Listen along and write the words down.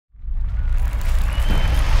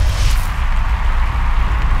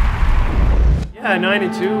Yeah,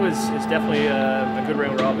 9-2 is definitely a good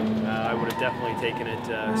round robin. I would have definitely taken it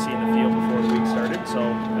seeing the field before the week started, so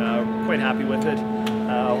quite happy with it.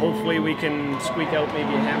 Hopefully we can squeak out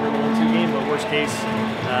maybe a hammer in the 1-2 game, but worst case,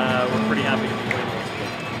 we're pretty happy to be playing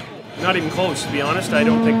once. Not even close, to be honest. I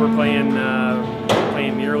don't think we're playing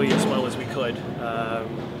nearly as well as we could.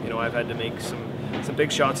 You know, I've had to make some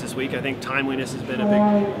big shots this week. I think timeliness has been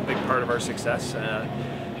a big part of our success.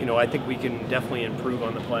 You know, I think we can definitely improve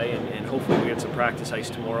on the play, and hopefully we get some practice ice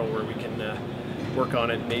tomorrow where we can work on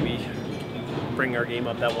it, maybe bring our game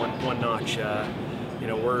up that one notch. You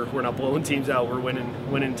know, we're not blowing teams out, we're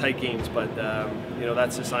winning tight games, but you know,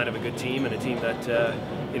 that's a sign of a good team and a team that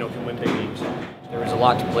you know, can win big games. There was a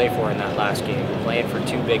lot to play for in that last game. We're playing for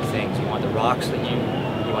two big things. You want the rocks that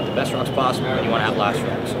you want the best rocks possible, and you want to have last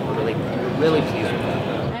rocks. So we're really pleased with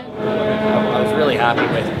that. I was really happy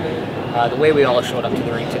with the way we all showed up to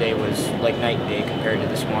the rink today. Was like night and day compared to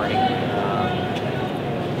this morning.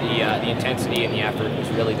 The intensity and the effort was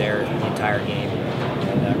really there the entire game.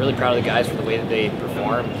 And really proud of the guys for the way that they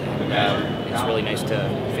performed. And it's really nice to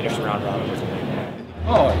finish the round robin with them.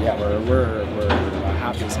 Oh yeah, we're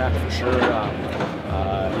happy as heck for sure.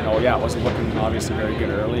 You know, yeah, it wasn't looking obviously very good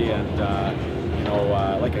early, and you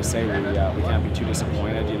know, like I say, we can't be too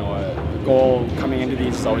disappointed. You know, the goal coming into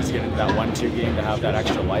these is always to get into that 1-2 game to have that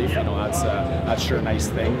extra life. You know, that's sure a nice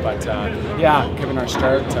thing. But yeah, given our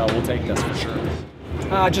start, we'll take this for sure.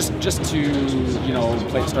 Just to, you know,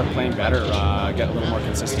 start playing better, get a little more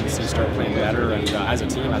consistency, start playing better, and as a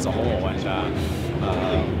team, as a whole,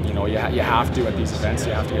 and you know, you have to at these events,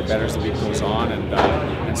 you have to get better as the week goes on,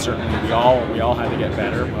 and certainly we all had to get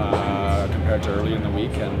better compared to early in the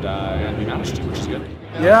week, and we managed to, which is good.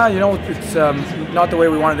 Yeah, you know, it's not the way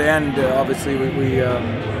we wanted to end. Obviously, we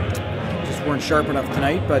just weren't sharp enough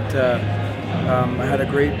tonight, but I had a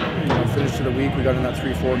great finish to the week. We got in that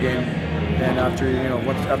 3-4 game. And after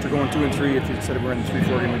after going 2 and 3, if you said we're in the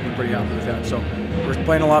 3-4 game, we'd be pretty happy with that. So we're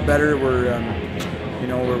playing a lot better. We're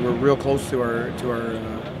we're real close to our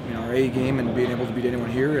our A game and being able to beat anyone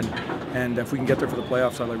here. And if we can get there for the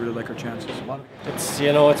playoffs, I really like our chances. It's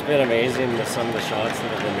it's been amazing some of the shots that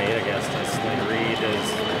have been made against us. Like Reed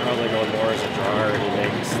is probably known more as a drawer, and he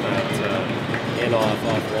makes that in off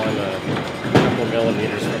one a couple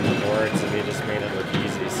millimeters from the boards, and he just made it look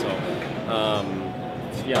easy. So.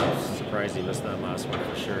 Yeah, I was surprised he missed that last one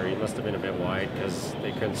for sure. He must have been a bit wide because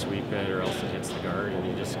they couldn't sweep it, or else it hits the guard, and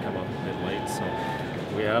he just come up a bit late. So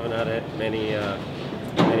we haven't had many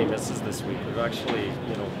misses this week. We've actually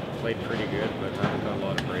played pretty good, but haven't got a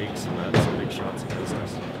lot of breaks and had some big shots against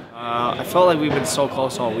us. I felt like we've been so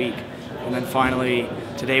close all week, and then finally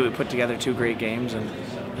today we put together 2 great games, and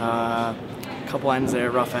a couple ends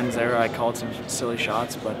there, rough ends there. I called some silly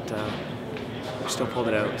shots, but we still pulled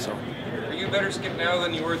it out. So. Are you better skip now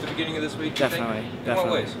than you were at the beginning of this week? Definitely, definitely. In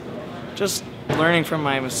what ways? Just learning from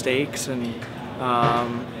my mistakes, and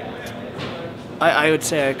I would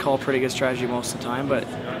say I call pretty good strategy most of the time, but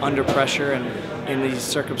under pressure and in these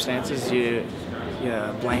circumstances, you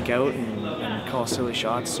blank out and call silly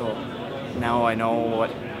shots. So now I know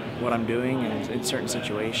what I'm doing in certain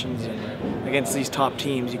situations, and against these top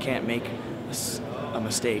teams, you can't make a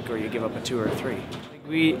mistake or you give up a 2 or a 3.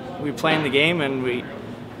 We planned the game, and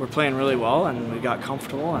we're playing really well, and we got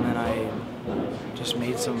comfortable, and then I just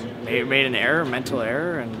made an error, mental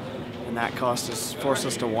error, and that forced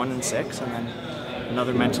us to 1 and 6, and then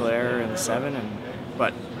another mental error in 7.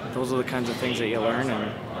 But those are the kinds of things that you learn,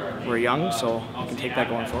 and we're young, so you can take that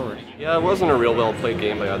going forward. Yeah, it wasn't a real well played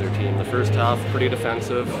game by either team. The first half pretty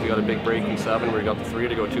defensive. We got a big break in 7 where we got the 3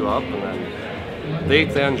 to go 2 up, and then the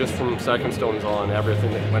 8th end, just from second stones on,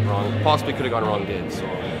 everything that went wrong, possibly could have gone wrong did. So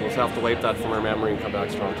we'll just have to wipe that from our memory and come back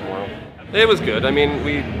strong tomorrow. It was good. I mean,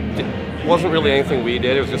 wasn't really anything we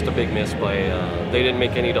did. It was just a big misplay. They didn't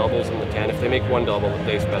make any doubles in the 10. If they make one double,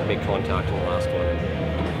 they make contact on the last one.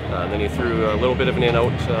 And then he threw a little bit of an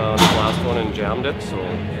in-out on the last one and jammed it. So,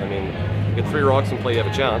 I mean, get 3 rocks and play, you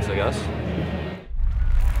have a chance, I guess.